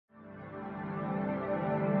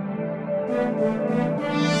Hello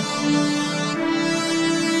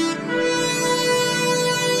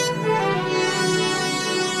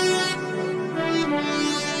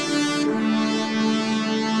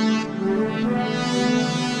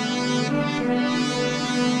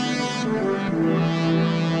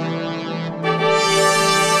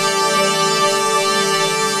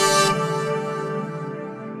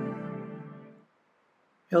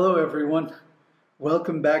everyone,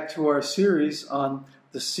 welcome back to our series on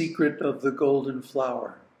the secret of the golden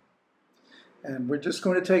flower. And we're just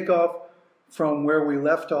going to take off from where we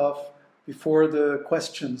left off before the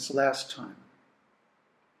questions last time.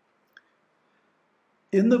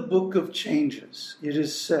 In the Book of Changes, it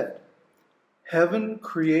is said, "Heaven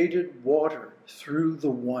created water through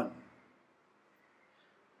the One."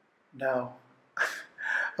 Now,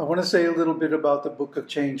 I want to say a little bit about the Book of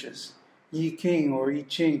Changes. Yi King or I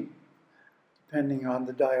Ching, depending on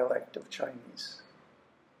the dialect of Chinese.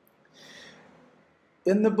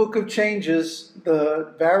 In the Book of Changes,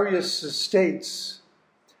 the various states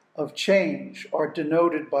of change are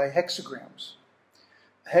denoted by hexagrams.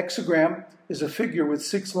 A hexagram is a figure with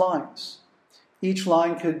 6 lines. Each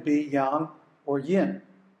line could be yang or yin.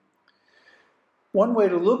 One way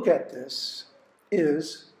to look at this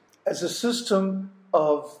is as a system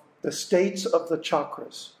of the states of the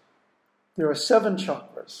chakras. There are 7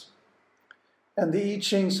 chakras. And the I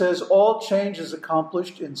Ching says all change is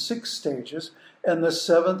accomplished in 6 stages, and the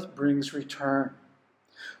 7th brings return.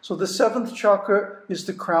 So the 7th chakra is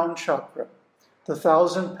the crown chakra, the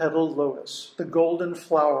 1,000-petaled lotus, the golden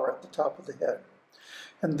flower at the top of the head.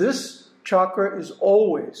 And this chakra is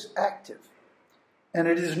always active, and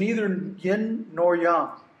it is neither yin nor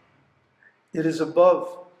yang. It is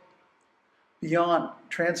above, beyond,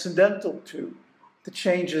 transcendental to the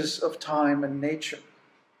changes of time and nature.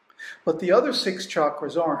 But the other 6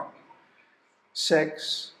 chakras aren't.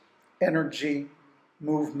 Sex, energy,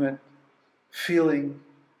 movement, feeling,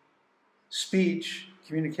 speech,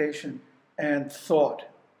 communication, and thought.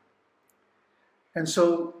 And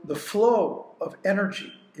so the flow of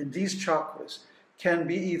energy in these chakras can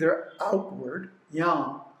be either outward,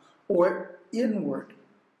 yang, or inward,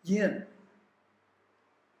 yin.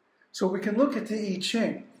 So we can look at the I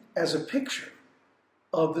Ching as a picture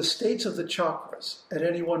of the states of the chakras at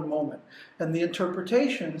any one moment, and the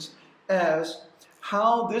interpretations as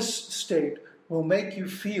how this state will make you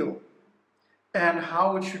feel, and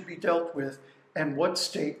how it should be dealt with, and what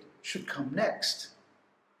state should come next.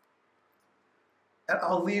 And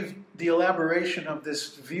I'll leave the elaboration of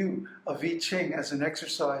this view of I Ching as an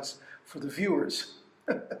exercise for the viewers.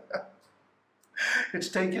 It's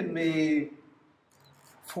taken me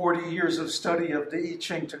 40 years of study of the I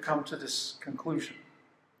Ching to come to this conclusion.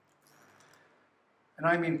 And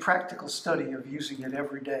I mean practical study of using it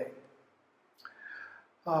every day.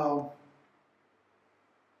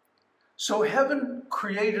 So heaven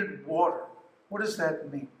created water. What does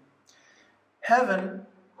that mean? Heaven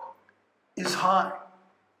is high.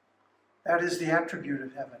 That is the attribute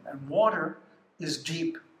of heaven. And water is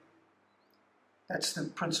deep. That's the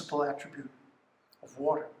principal attribute of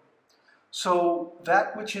water. So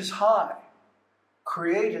that which is high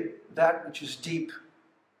created that which is deep.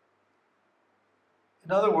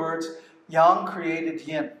 In other words, yang created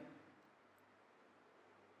yin.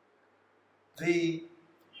 The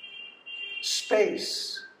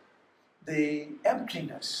space, the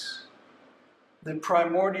emptiness, the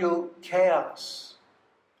primordial chaos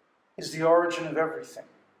is the origin of everything.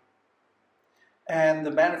 And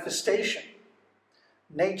the manifestation,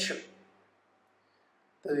 nature,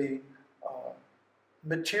 the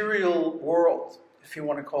material world, if you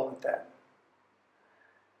want to call it that,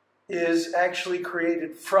 is actually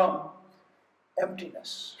created from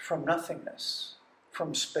emptiness, from nothingness,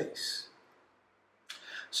 from space.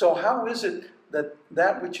 So how is it that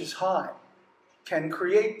that which is high can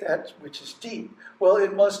create that which is deep? Well,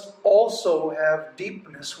 it must also have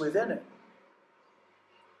deepness within it.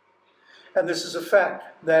 And this is a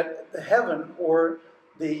fact, that the heaven, or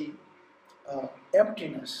the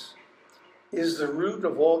emptiness, is the root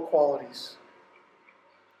of all qualities.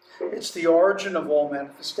 It's the origin of all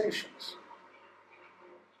manifestations.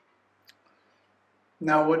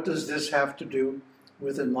 Now, what does this have to do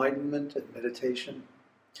with enlightenment and meditation?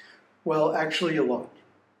 Well, actually a lot.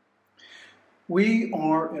 We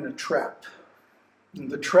are in a trap.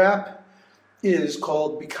 And the trap is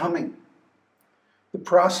called becoming. The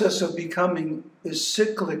process of becoming is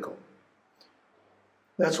cyclical.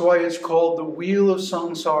 That's why it's called the wheel of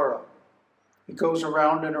samsara. It goes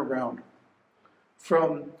around and around,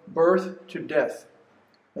 from birth to death,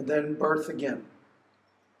 and then birth again.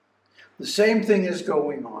 The same thing is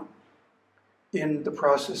going on. in the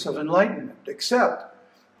process of enlightenment, except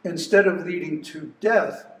instead of leading to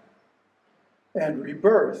death and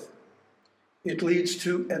rebirth, it leads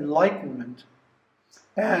to enlightenment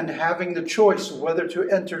and having the choice of whether to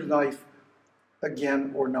enter life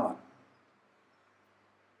again or not.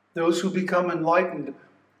 Those who become enlightened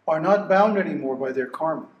are not bound anymore by their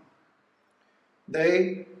karma.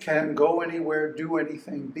 They can go anywhere, do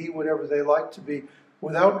anything, be whatever they like to be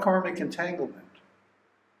without karmic entanglement.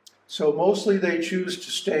 So mostly they choose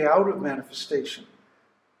to stay out of manifestation.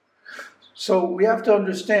 So we have to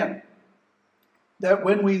understand that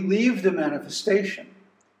when we leave the manifestation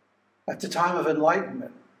at the time of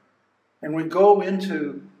enlightenment and we go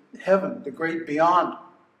into heaven, the great beyond,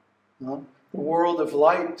 the world of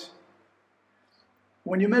light,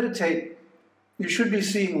 when you meditate, you should be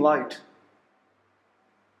seeing light.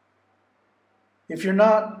 If you're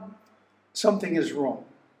not, something is wrong.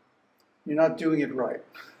 You're not doing it right.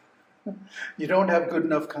 You don't have good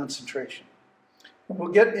enough concentration. And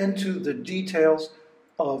we'll get into the details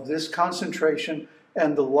of this concentration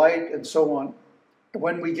and the light and so on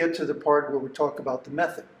when we get to the part where we talk about the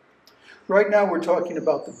method. Right now we're talking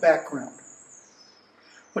about the background.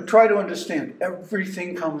 But try to understand,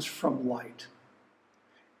 everything comes from light.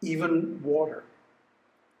 Even water.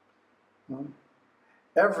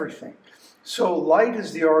 Everything. So light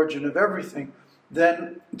is the origin of everything.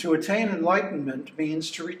 Then to attain enlightenment means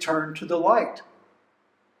to return to the light.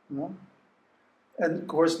 And of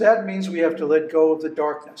course that means we have to let go of the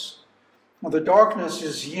darkness. Well, the darkness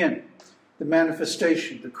is yin, the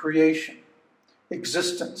manifestation, the creation,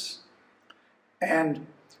 existence. And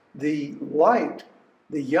the light,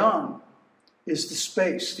 the yang, is the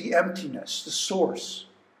space, the emptiness, the source,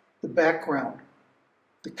 the background,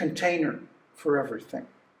 the container for everything.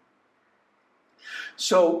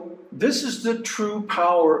 So this is the true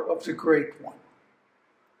power of the Great One.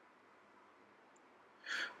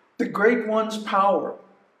 The Great One's power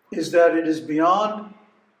is that it is beyond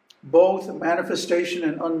both manifestation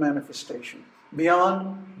and unmanifestation,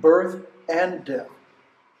 beyond birth and death.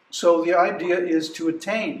 So the idea is to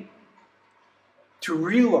attain, to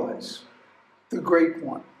realize the Great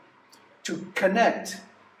One, to connect,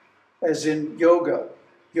 as in yoga.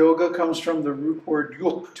 Yoga comes from the root word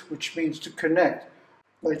yukt, which means to connect,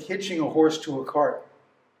 like hitching a horse to a cart.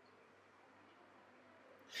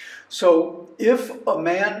 So if a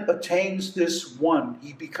man attains this one,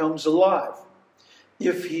 he becomes alive.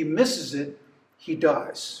 If he misses it, he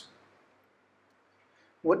dies.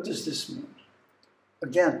 What does this mean?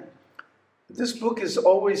 Again, this book is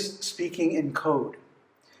always speaking in code.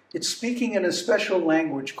 It's speaking in a special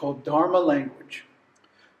language called Dharma language.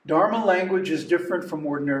 Dharma language is different from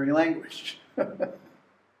ordinary language. A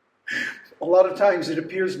lot of times it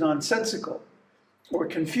appears nonsensical or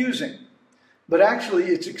confusing, but actually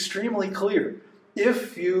it's extremely clear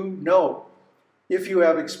if you know, if you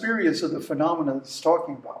have experience of the phenomena it's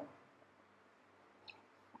talking about.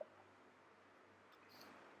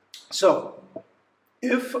 So,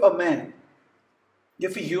 if a man,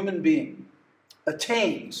 if a human being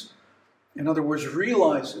attains, in other words,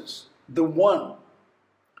 realizes the one,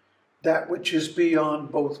 that which is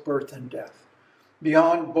beyond both birth and death,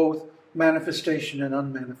 beyond both manifestation and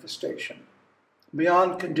unmanifestation,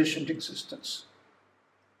 beyond conditioned existence,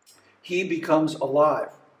 he becomes alive,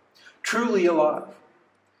 truly alive,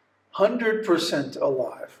 100%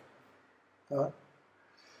 alive.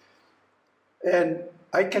 And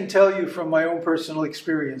I can tell you from my own personal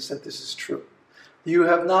experience that this is true. You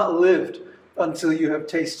have not lived until you have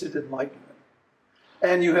tasted enlightenment.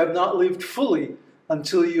 And you have not lived fully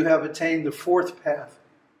until you have attained the fourth path,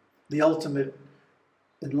 the ultimate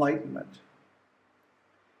enlightenment.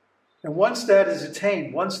 And once that is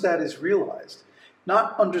attained, once that is realized,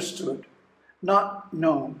 not understood, not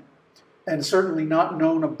known, and certainly not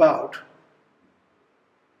known about,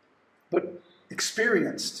 but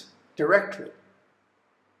experienced directly,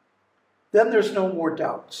 then there's no more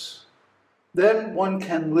doubts. Then one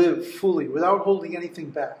can live fully without holding anything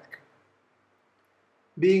back,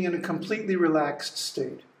 being in a completely relaxed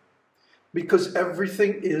state, because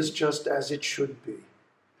everything is just as it should be.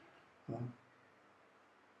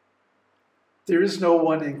 There is no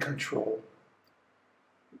one in control.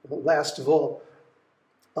 Last of all,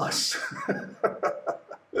 us.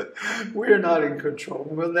 We're not in control.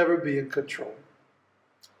 We'll never be in control.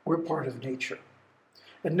 We're part of nature.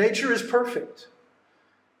 And nature is perfect.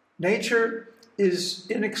 Nature is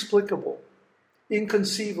inexplicable,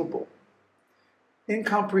 inconceivable,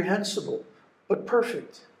 incomprehensible, but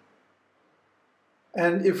perfect.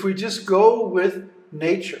 And if we just go with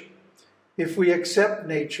nature, if we accept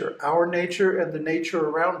nature, our nature and the nature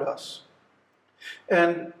around us,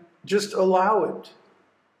 and just allow it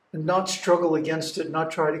and not struggle against it,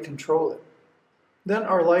 not try to control it, then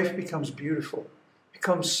our life becomes beautiful,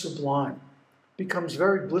 becomes sublime, becomes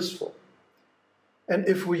very blissful. And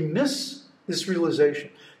if we miss this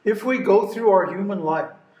realization, if we go through our human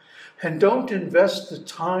life and don't invest the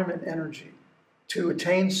time and energy to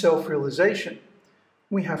attain self-realization,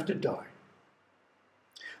 we have to die.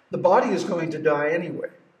 The body is going to die anyway,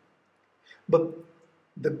 but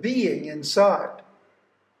the being inside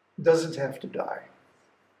doesn't have to die,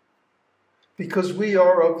 because we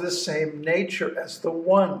are of the same nature as the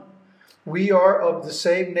One. We are of the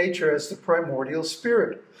same nature as the primordial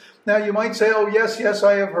spirit. Now you might say, oh yes, yes,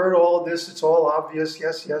 I have heard all of this, it's all obvious,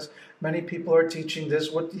 yes, yes, many people are teaching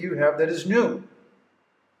this, what do you have that is new?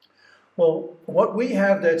 Well, what we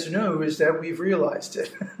have that's new is that we've realized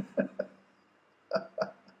it.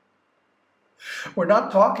 We're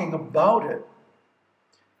not talking about it.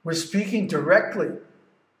 We're speaking directly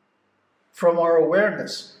from our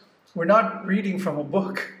awareness. We're not reading from a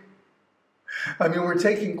book. I mean, we're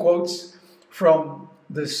taking quotes from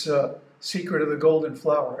this Secret of the Golden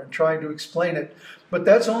Flower and trying to explain it. But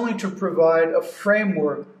that's only to provide a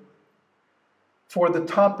framework for the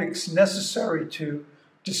topics necessary to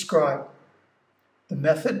describe the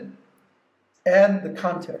method and the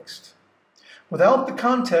context. Without the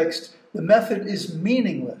context, the method is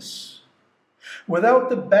meaningless. Without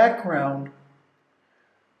the background,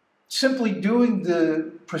 simply doing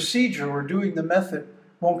the procedure or doing the method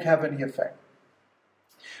won't have any effect.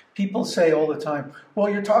 People say all the time, well,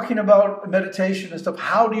 you're talking about meditation and stuff.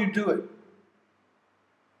 How do you do it?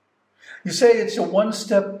 You say it's a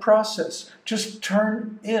one-step process. Just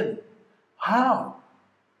turn in. How?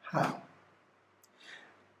 How?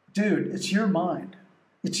 Dude, it's your mind.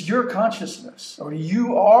 It's your consciousness, or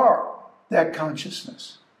you are that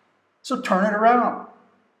consciousness. So turn it around.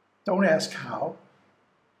 Don't ask how.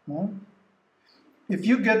 If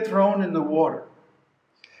you get thrown in the water,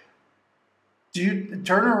 do you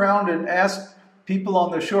turn around and ask people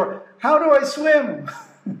on the shore, how do I swim?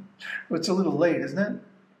 Well, it's a little late, isn't it?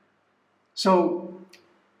 So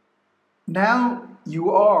now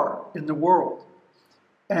you are in the world,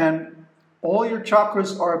 and all your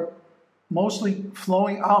chakras are mostly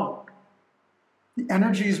flowing out. The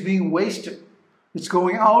energy is being wasted. It's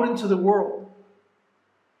going out into the world.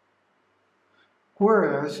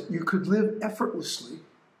 Whereas you could live effortlessly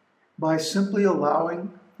by simply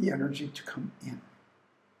allowing the energy to come in.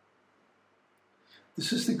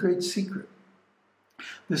 This is the great secret.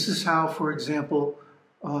 This is how, for example,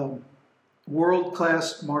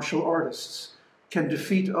 world-class martial artists can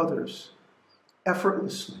defeat others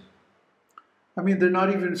effortlessly. I mean, they're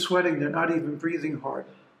not even sweating, they're not even breathing hard.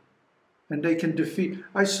 And they can defeat.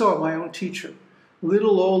 I saw my own teacher,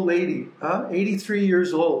 little old lady, 83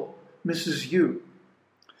 years old, Mrs. Yu.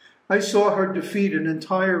 I saw her defeat an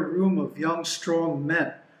entire room of young, strong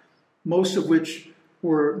men, most of which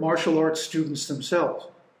were martial arts students themselves,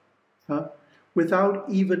 without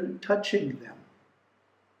even touching them.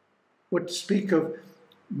 What to speak of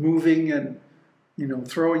moving and,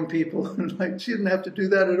 throwing people. She didn't have to do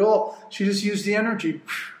that at all. She just used the energy.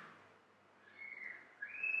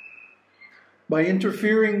 By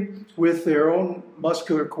interfering with their own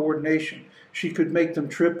muscular coordination, she could make them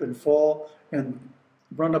trip and fall and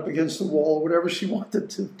run up against the wall, whatever she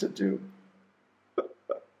wanted to do.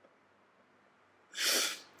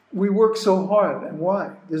 We work so hard, and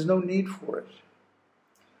why? There's no need for it.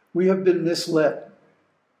 We have been misled,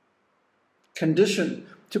 conditioned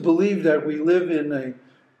to believe that we live in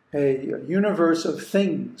a universe of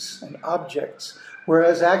things and objects,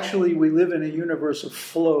 whereas actually we live in a universe of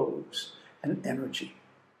flows and energy.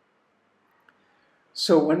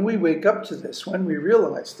 So when we wake up to this, when we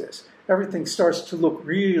realize this, everything starts to look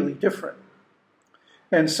really different.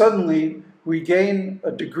 And suddenly we gain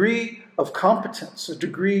a degree of competence, a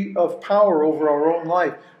degree of power over our own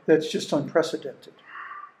life that's just unprecedented.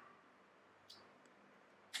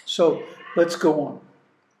 So let's go on.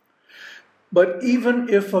 But even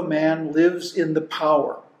if a man lives in the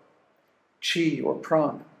power, chi or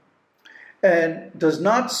prāṇa, and does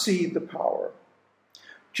not see the power,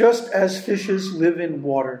 just as fishes live in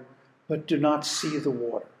water but do not see the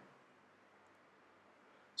water.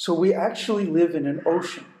 So we actually live in an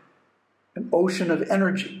ocean of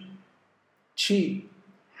energy, chi,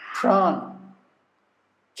 prāṇa,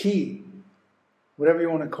 ki, whatever you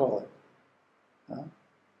want to call it.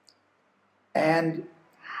 And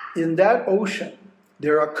in that ocean,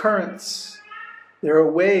 there are currents, there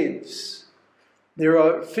are waves, there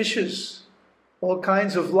are fishes, all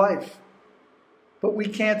kinds of life. But we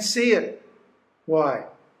can't see it. Why?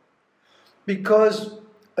 Because,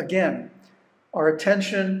 again, our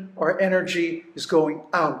attention, our energy is going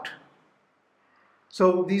out.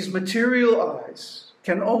 So these material eyes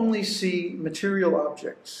can only see material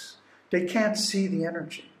objects. They can't see the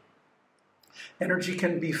energy. Energy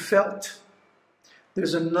can be felt.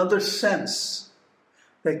 There's another sense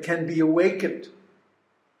that can be awakened.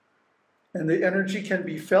 And the energy can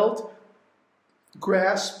be felt,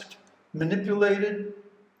 grasped, manipulated,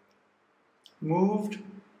 moved.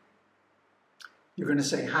 You're going to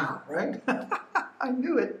say, how, right? I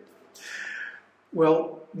knew it.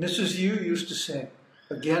 Well, Mrs. Yu used to say,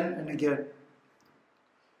 again and again,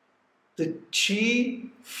 the qi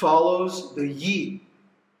follows the yi.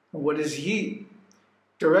 And what is yi?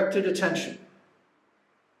 Directed attention.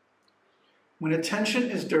 When attention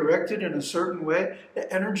is directed in a certain way,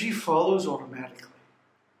 the energy follows automatically.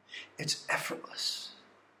 It's effortless.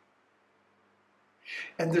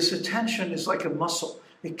 And this attention is like a muscle.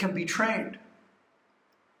 It can be trained.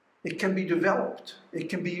 It can be developed. It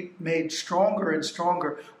can be made stronger and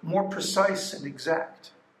stronger, more precise and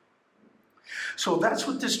exact. So that's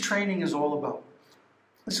what this training is all about.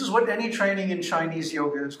 This is what any training in Chinese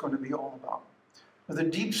yoga is going to be all about. The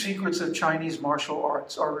deep secrets of Chinese martial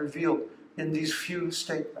arts are revealed in these few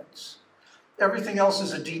statements. Everything else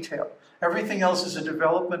is a detail. Everything else is a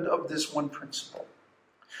development of this one principle.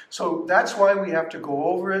 So that's why we have to go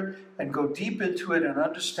over it and go deep into it and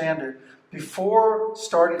understand it before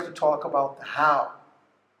starting to talk about the how.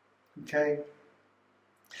 Okay?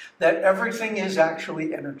 That everything is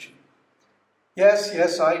actually energy.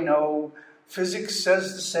 Yes, I know. Physics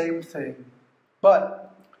says the same thing.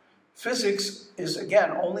 But physics is,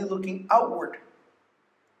 again, only looking outward.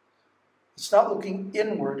 It's not looking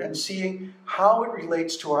inward and seeing how it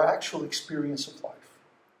relates to our actual experience of life.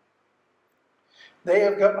 They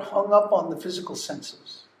have got hung up on the physical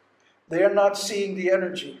senses. They are not seeing the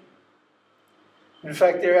energy. In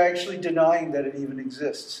fact, they're actually denying that it even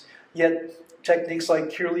exists. Yet, techniques like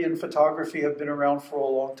Kirlian photography have been around for a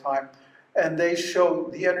long time, and they show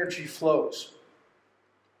the energy flows.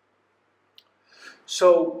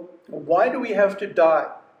 So, why do we have to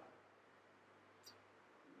die?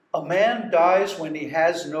 A man dies when he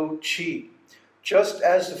has no qi, just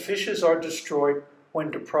as the fishes are destroyed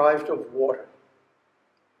when deprived of water.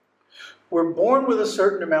 We're born with a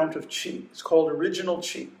certain amount of qi. It's called original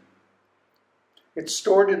qi. It's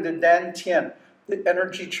stored in the dantian, the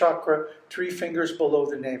energy chakra, 3 fingers below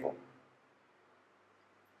the navel.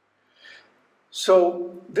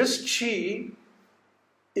 So this qi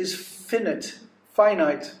is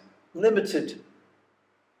finite, limited.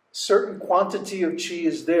 Certain quantity of qi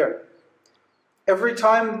is there. Every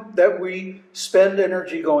time that we spend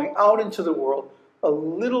energy going out into the world, a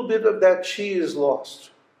little bit of that qi is lost.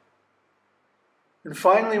 And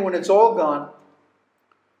finally, when it's all gone,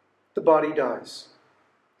 the body dies.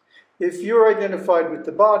 If you're identified with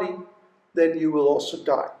the body, then you will also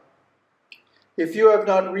die. If you have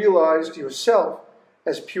not realized yourself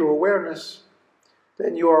as pure awareness,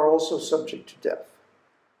 then you are also subject to death.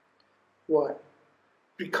 Why?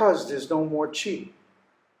 Because there's no more qi.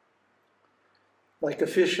 Like a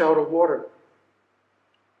fish out of water.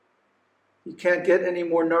 You can't get any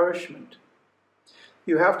more nourishment.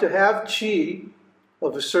 You have to have qi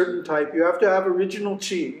of a certain type. You have to have original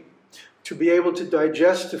qi to be able to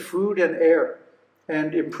digest the food and air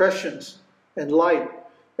and impressions and light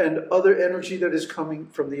and other energy that is coming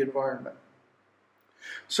from the environment.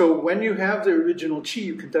 So when you have the original qi,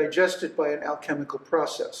 you can digest it by an alchemical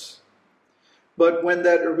process. But when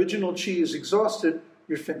that original qi is exhausted,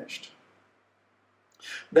 you're finished.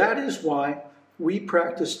 That is why we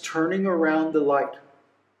practice turning around the light.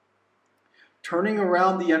 Turning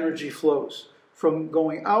around the energy flows from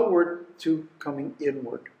going outward to coming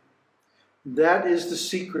inward. That is the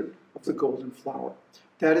secret of the golden flower.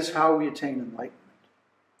 That is how we attain enlightenment.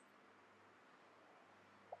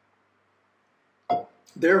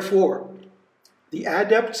 Therefore, the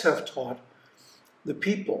adepts have taught the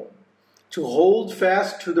people to hold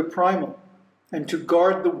fast to the primal and to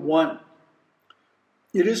guard the one.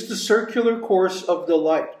 It is the circular course of the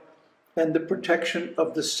light and the protection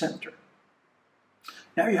of the center.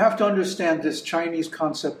 Now you have to understand this Chinese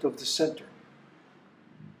concept of the center.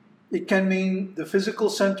 It can mean the physical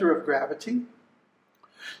center of gravity.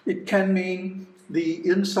 It can mean the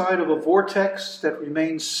inside of a vortex that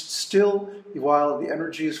remains still while the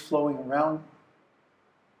energy is flowing around.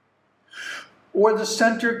 Or the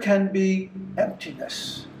center can be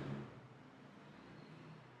emptiness.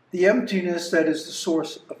 The emptiness that is the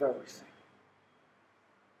source of everything.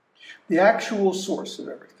 The actual source of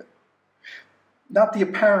everything. Not the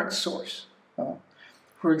apparent source.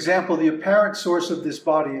 For example, the apparent source of this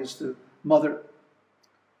body is the mother.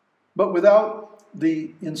 But without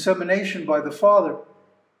the insemination by the father,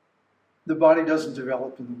 the body doesn't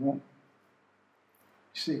develop in the womb.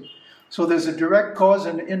 You see? So there's a direct cause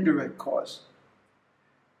and an indirect cause.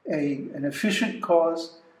 An efficient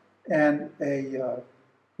cause and a,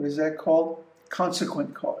 what is that called?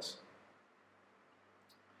 Consequent cause.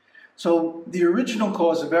 So the original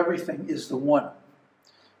cause of everything is the one,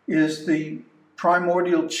 is the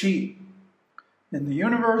primordial chi in the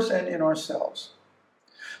universe and in ourselves.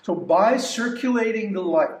 So by circulating the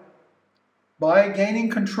light, by gaining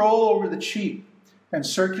control over the chi and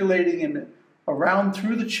circulating around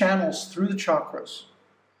through the channels, through the chakras,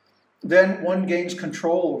 then one gains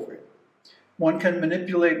control over it. One can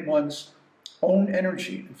manipulate one's own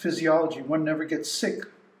energy and physiology. One never gets sick.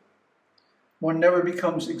 One never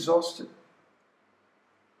becomes exhausted.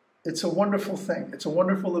 It's a wonderful thing. It's a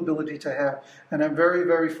wonderful ability to have. And I'm very,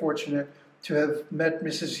 very fortunate to have met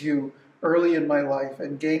Mrs. Yu early in my life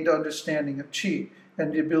and gained understanding of chi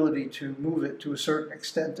and the ability to move it to a certain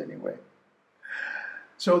extent anyway.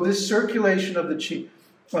 So this circulation of the chi,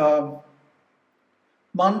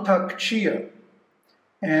 Mantak Chia,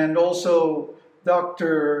 and also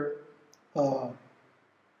Dr.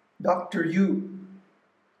 Yu,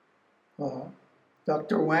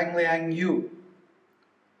 Dr. Wang Liang Yu,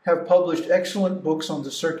 have published excellent books on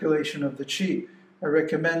the circulation of the chi. I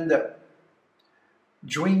recommend that.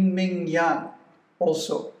 Juing Ming Yan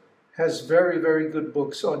also has very, very good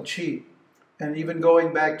books on chi. And even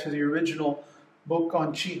going back to the original book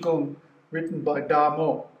on Qigong written by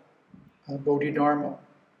Damo, Bodhidharma.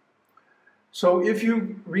 So if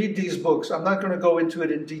you read these books, I'm not going to go into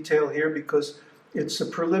it in detail here because it's a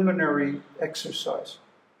preliminary exercise.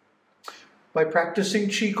 By practicing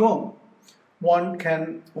Qigong, one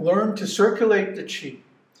can learn to circulate the chi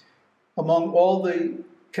among all the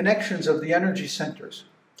connections of the energy centers.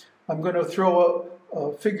 I'm going to throw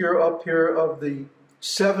a figure up here of the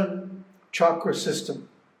 7 chakra system,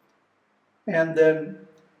 and then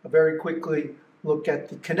very quickly look at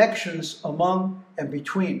the connections among and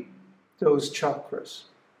between those chakras.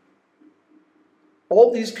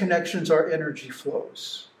 All these connections are energy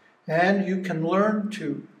flows, and you can learn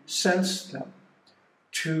to sense them,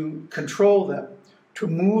 to control them, to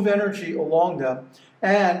move energy along them,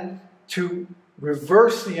 and to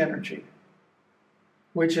reverse the energy,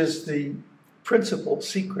 which is the principal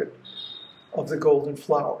secret of the golden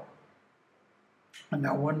flower. And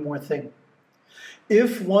now one more thing.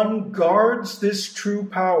 If one guards this true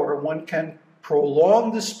power, one can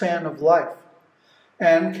prolong the span of life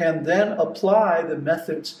and can then apply the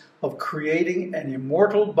methods of creating an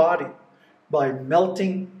immortal body by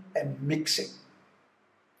melting and mixing.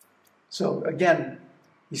 So again,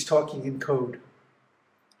 he's talking in code.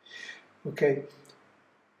 Okay,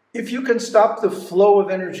 if you can stop the flow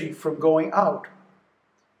of energy from going out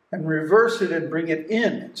and reverse it and bring it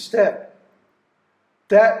in instead,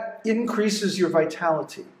 that increases your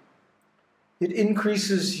vitality. It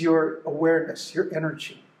increases your awareness, your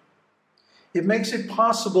energy. It makes it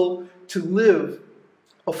possible to live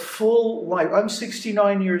a full life. I'm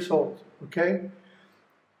 69 years old, okay?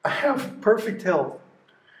 I have perfect health,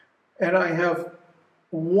 and I have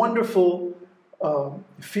wonderful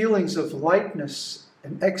feelings of lightness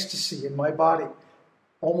and ecstasy in my body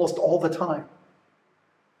almost all the time.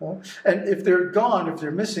 And if they're gone, if they're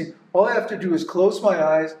missing, all I have to do is close my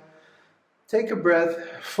eyes, take a breath,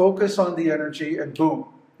 focus on the energy, and boom,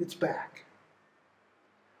 it's back.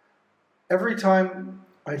 Every time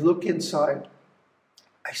I look inside,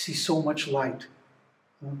 I see so much light.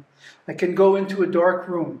 I can go into a dark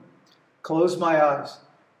room, close my eyes,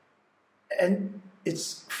 and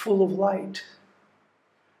it's full of light.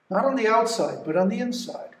 Not on the outside, but on the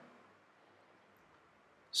inside.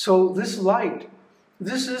 So this light,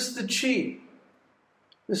 this is the chi.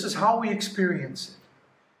 This is how we experience it.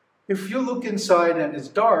 If you look inside and it's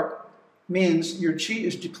dark, means your chi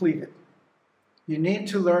is depleted. You need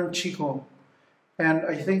to learn Qigong. And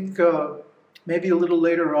I think maybe a little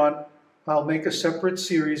later on, I'll make a separate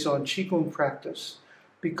series on Qigong practice,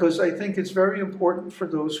 because I think it's very important for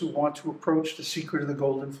those who want to approach the secret of the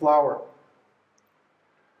golden flower.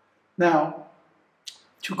 Now,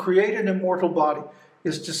 to create an immortal body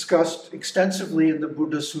is discussed extensively in the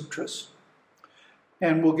Buddha Sutras.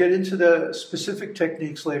 And we'll get into the specific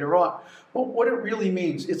techniques later on. But what it really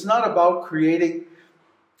means, it's not about creating,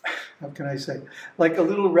 how can I say, like a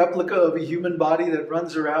little replica of a human body that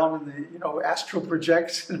runs around and astral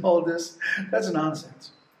projects and all this. That's nonsense.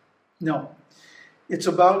 No. It's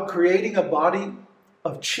about creating a body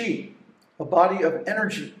of chi, a body of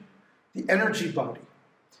energy, the energy body.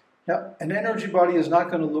 Now, an energy body is not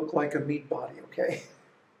going to look like a meat body, okay?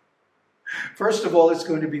 First of all, it's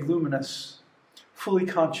going to be luminous. fully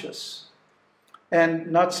conscious,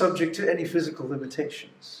 and not subject to any physical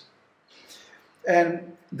limitations.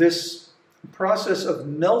 And this process of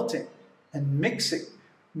melting and mixing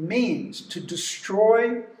means to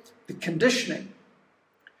destroy the conditioning,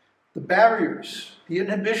 the barriers, the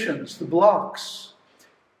inhibitions, the blocks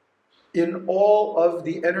in all of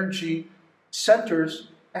the energy centers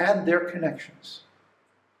and their connections.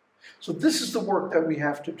 So this is the work that we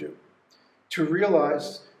have to do to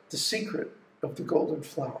realize the secret of the golden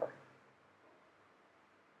flower.